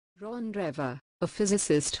Ron Drever, a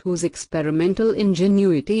physicist whose experimental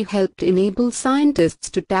ingenuity helped enable scientists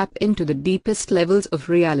to tap into the deepest levels of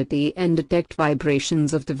reality and detect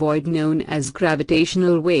vibrations of the void known as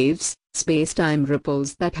gravitational waves, space-time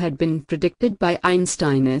ripples that had been predicted by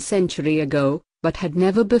Einstein a century ago, but had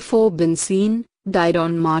never before been seen, died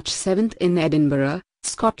on March 7 in Edinburgh,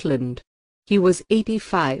 Scotland. He was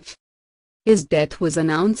 85. His death was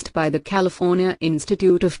announced by the California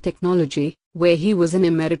Institute of Technology, where he was an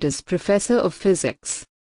emeritus professor of physics.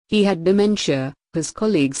 He had dementia, his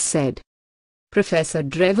colleagues said. Professor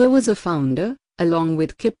Drever was a founder, along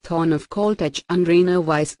with Thorne of Caltech and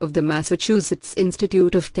Weiss of the Massachusetts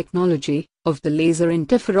Institute of Technology, of the Laser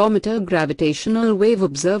Interferometer Gravitational-Wave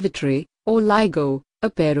Observatory, or LIGO, a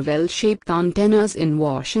pair of L-shaped antennas in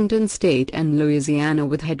Washington state and Louisiana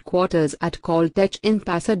with headquarters at Caltech in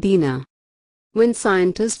Pasadena. When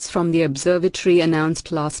scientists from the observatory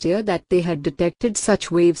announced last year that they had detected such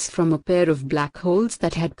waves from a pair of black holes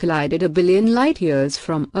that had collided a billion light-years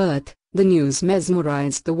from Earth, the news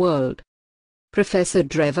mesmerized the world. Professor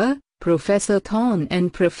Drever, Professor Thorne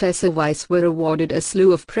and Professor Weiss were awarded a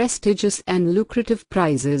slew of prestigious and lucrative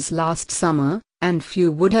prizes last summer, and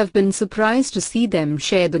few would have been surprised to see them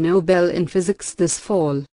share the Nobel in Physics this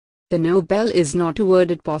fall. The Nobel is not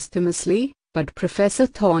awarded posthumously, but Professor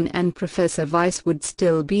Thorne and Professor Weiss would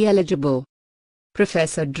still be eligible.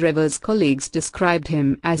 Professor Drever's colleagues described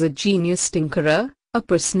him as a genius tinkerer, a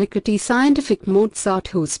persnickety scientific Mozart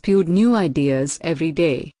who spewed new ideas every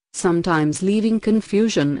day, sometimes leaving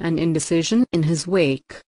confusion and indecision in his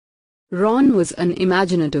wake. Ron was an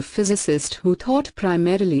imaginative physicist who thought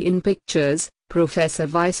primarily in pictures, Professor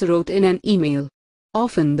Weiss wrote in an email.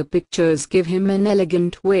 Often the pictures give him an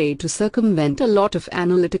elegant way to circumvent a lot of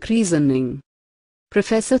analytic reasoning.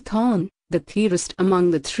 Professor Thorne, the theorist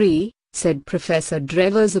among the three, said Professor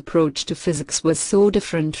Drever's approach to physics was so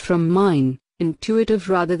different from mine, intuitive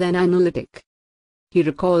rather than analytic. He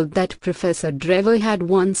recalled that Professor Drever had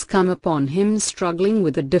once come upon him struggling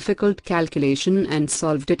with a difficult calculation and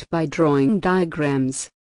solved it by drawing diagrams.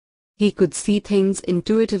 He could see things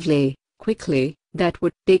intuitively, quickly, that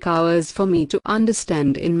would take hours for me to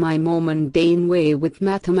understand in my more mundane way with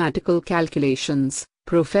mathematical calculations,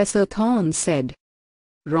 Professor Thorne said.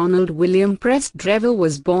 Ronald William Prest Drever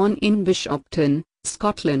was born in Bishopton,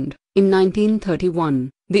 Scotland, in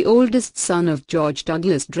 1931, the oldest son of George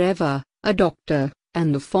Douglas Drever, a doctor,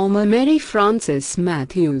 and the former Mary Frances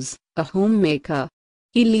Matthews, a homemaker.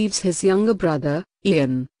 He leaves his younger brother,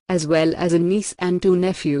 Ian, as well as a niece and two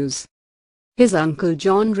nephews. His uncle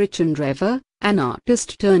John Richard Drever, an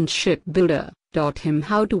artist turned shipbuilder, taught him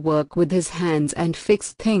how to work with his hands and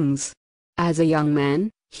fix things. As a young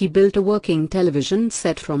man, he built a working television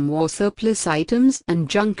set from war surplus items and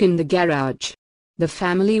junk in the garage. The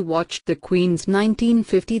family watched the Queen's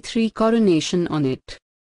 1953 coronation on it.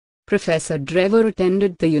 Professor Drever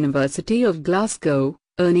attended the University of Glasgow,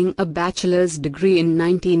 earning a bachelor's degree in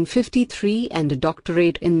 1953 and a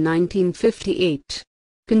doctorate in 1958.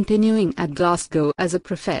 Continuing at Glasgow as a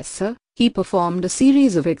professor, he performed a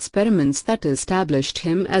series of experiments that established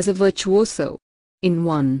him as a virtuoso. In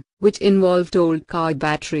one, which involved old car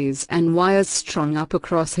batteries and wires strung up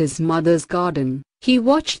across his mother's garden, he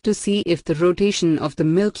watched to see if the rotation of the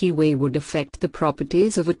Milky Way would affect the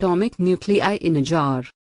properties of atomic nuclei in a jar.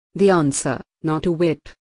 The answer, not a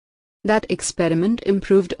whit. That experiment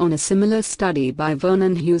improved on a similar study by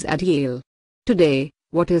Vernon Hughes at Yale. Today,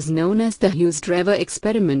 what is known as the Hughes-Drever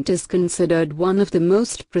experiment is considered one of the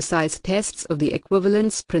most precise tests of the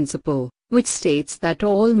equivalence principle, which states that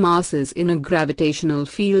all masses in a gravitational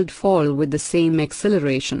field fall with the same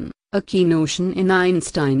acceleration, a key notion in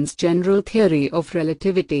Einstein's general theory of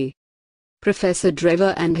relativity. Professor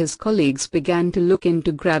Drever and his colleagues began to look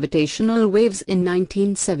into gravitational waves in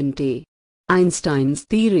 1970. Einstein's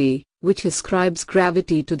theory, which ascribes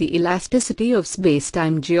gravity to the elasticity of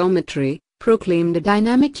spacetime geometry, proclaimed a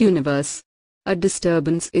dynamic universe. A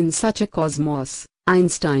disturbance in such a cosmos,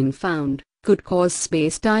 Einstein found, could cause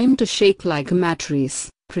space-time to shake like a matrice,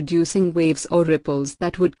 producing waves or ripples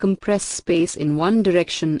that would compress space in one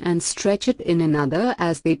direction and stretch it in another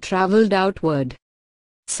as they traveled outward.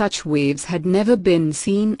 Such waves had never been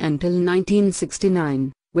seen until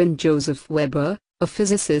 1969, when Joseph Weber, a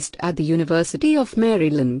physicist at the University of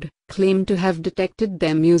Maryland, claimed to have detected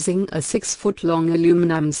them using a 6-foot-long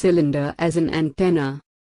aluminum cylinder as an antenna.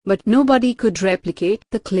 But nobody could replicate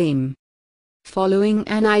the claim. Following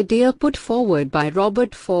an idea put forward by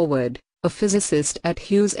Robert Forward, a physicist at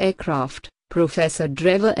Hughes Aircraft, Professor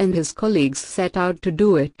Drever and his colleagues set out to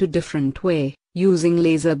do it a different way, using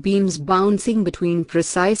laser beams bouncing between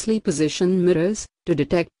precisely positioned mirrors to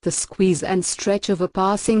detect the squeeze and stretch of a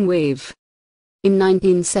passing wave. In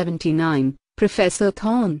 1979, Professor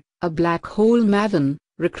Thorne, a black hole maven,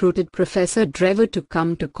 recruited Professor Drever to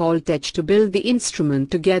come to Caltech to build the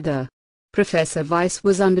instrument together. Professor Weiss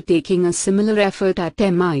was undertaking a similar effort at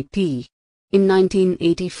MIT. In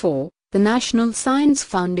 1984, the National Science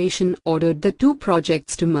Foundation ordered the two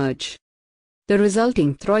projects to merge. The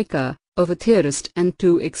resulting troika, of a theorist and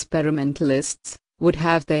two experimentalists, would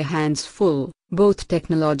have their hands full, both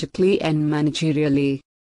technologically and managerially.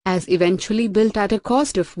 As eventually built at a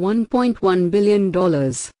cost of $1.1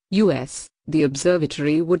 billion US, the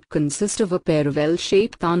observatory would consist of a pair of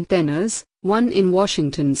L-shaped antennas, one in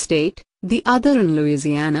Washington state, the other in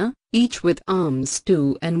Louisiana, each with arms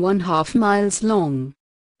 2.5 miles long.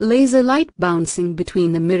 Laser light bouncing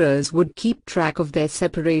between the mirrors would keep track of their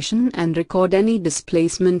separation and record any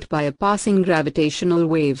displacement by a passing gravitational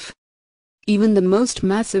wave. Even the most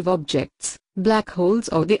massive objects, black holes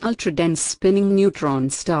or the ultra-dense spinning neutron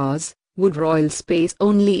stars, would roil space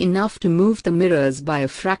only enough to move the mirrors by a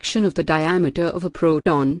fraction of the diameter of a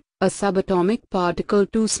proton, a subatomic particle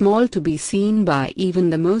too small to be seen by even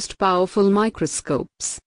the most powerful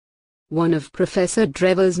microscopes. One of Professor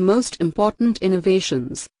Drever's most important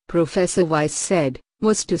innovations, Professor Weiss said,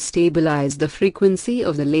 was to stabilize the frequency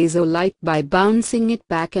of the laser light by bouncing it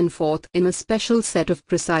back and forth in a special set of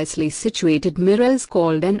precisely situated mirrors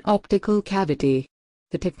called an optical cavity.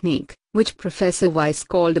 The technique, which Professor Weiss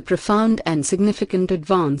called a profound and significant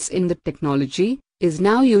advance in the technology, is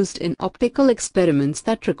now used in optical experiments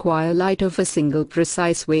that require light of a single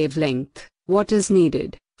precise wavelength. What is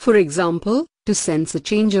needed, for example, to sense a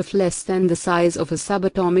change of less than the size of a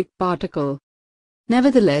subatomic particle.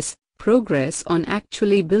 Nevertheless, progress on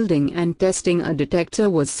actually building and testing a detector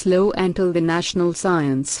was slow until the National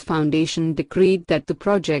Science Foundation decreed that the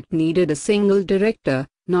project needed a single director,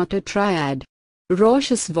 not a triad.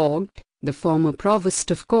 Rochus Vogt, the former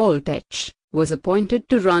provost of Caltech, was appointed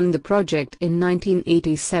to run the project in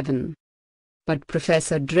 1987. But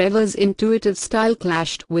Professor Drever's intuitive style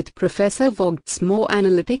clashed with Professor Vogt's more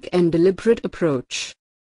analytic and deliberate approach.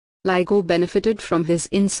 LIGO benefited from his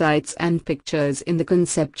insights and pictures in the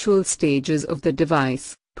conceptual stages of the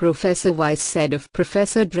device, Professor Weiss said of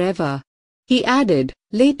Professor Drever. He added,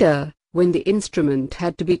 later, when the instrument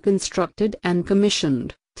had to be constructed and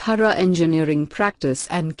commissioned, thorough engineering practice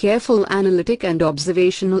and careful analytic and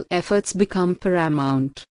observational efforts become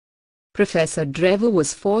paramount. Professor Drever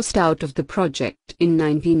was forced out of the project in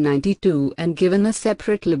 1992 and given a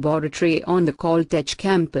separate laboratory on the Caltech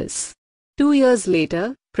campus. 2 years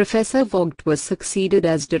later, Professor Vogt was succeeded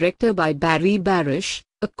as director by Barry Barish,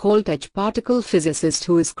 a Caltech particle physicist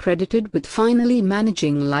who is credited with finally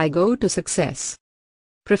managing LIGO to success.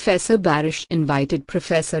 Professor Barish invited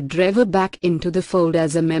Professor Drever back into the fold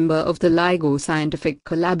as a member of the LIGO Scientific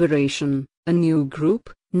Collaboration, a new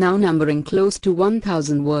group, now numbering close to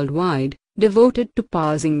 1,000 worldwide, devoted to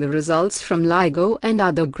parsing the results from LIGO and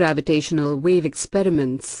other gravitational wave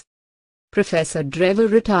experiments. Professor Drever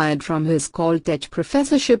retired from his Caltech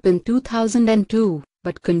professorship in 2002,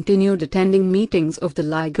 but continued attending meetings of the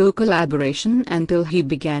LIGO collaboration until he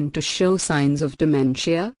began to show signs of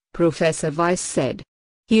dementia, Professor Weiss said.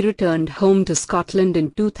 He returned home to Scotland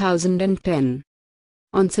in 2010.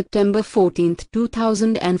 On September 14,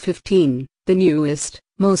 2015, the newest,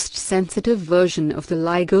 most sensitive version of the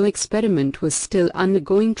LIGO experiment was still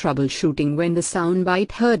undergoing troubleshooting when the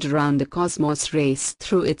soundbite heard around the cosmos raced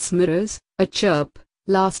through its mirrors, a chirp,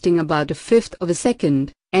 lasting about a fifth of a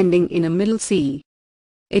second, ending in a middle C.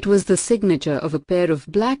 It was the signature of a pair of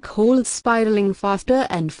black holes spiraling faster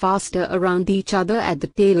and faster around each other at the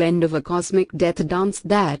tail end of a cosmic death dance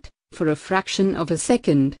that, for a fraction of a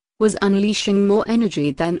second, was unleashing more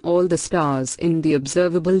energy than all the stars in the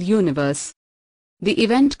observable universe. The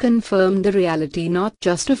event confirmed the reality not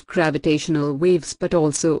just of gravitational waves but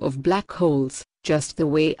also of black holes, just the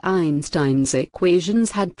way Einstein's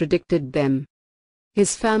equations had predicted them.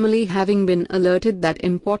 His family having been alerted that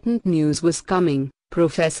important news was coming,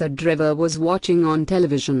 Professor Drever was watching on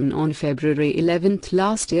television on February 11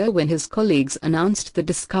 last year when his colleagues announced the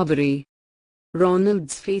discovery.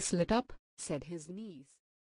 Ronald's face lit up, said his niece.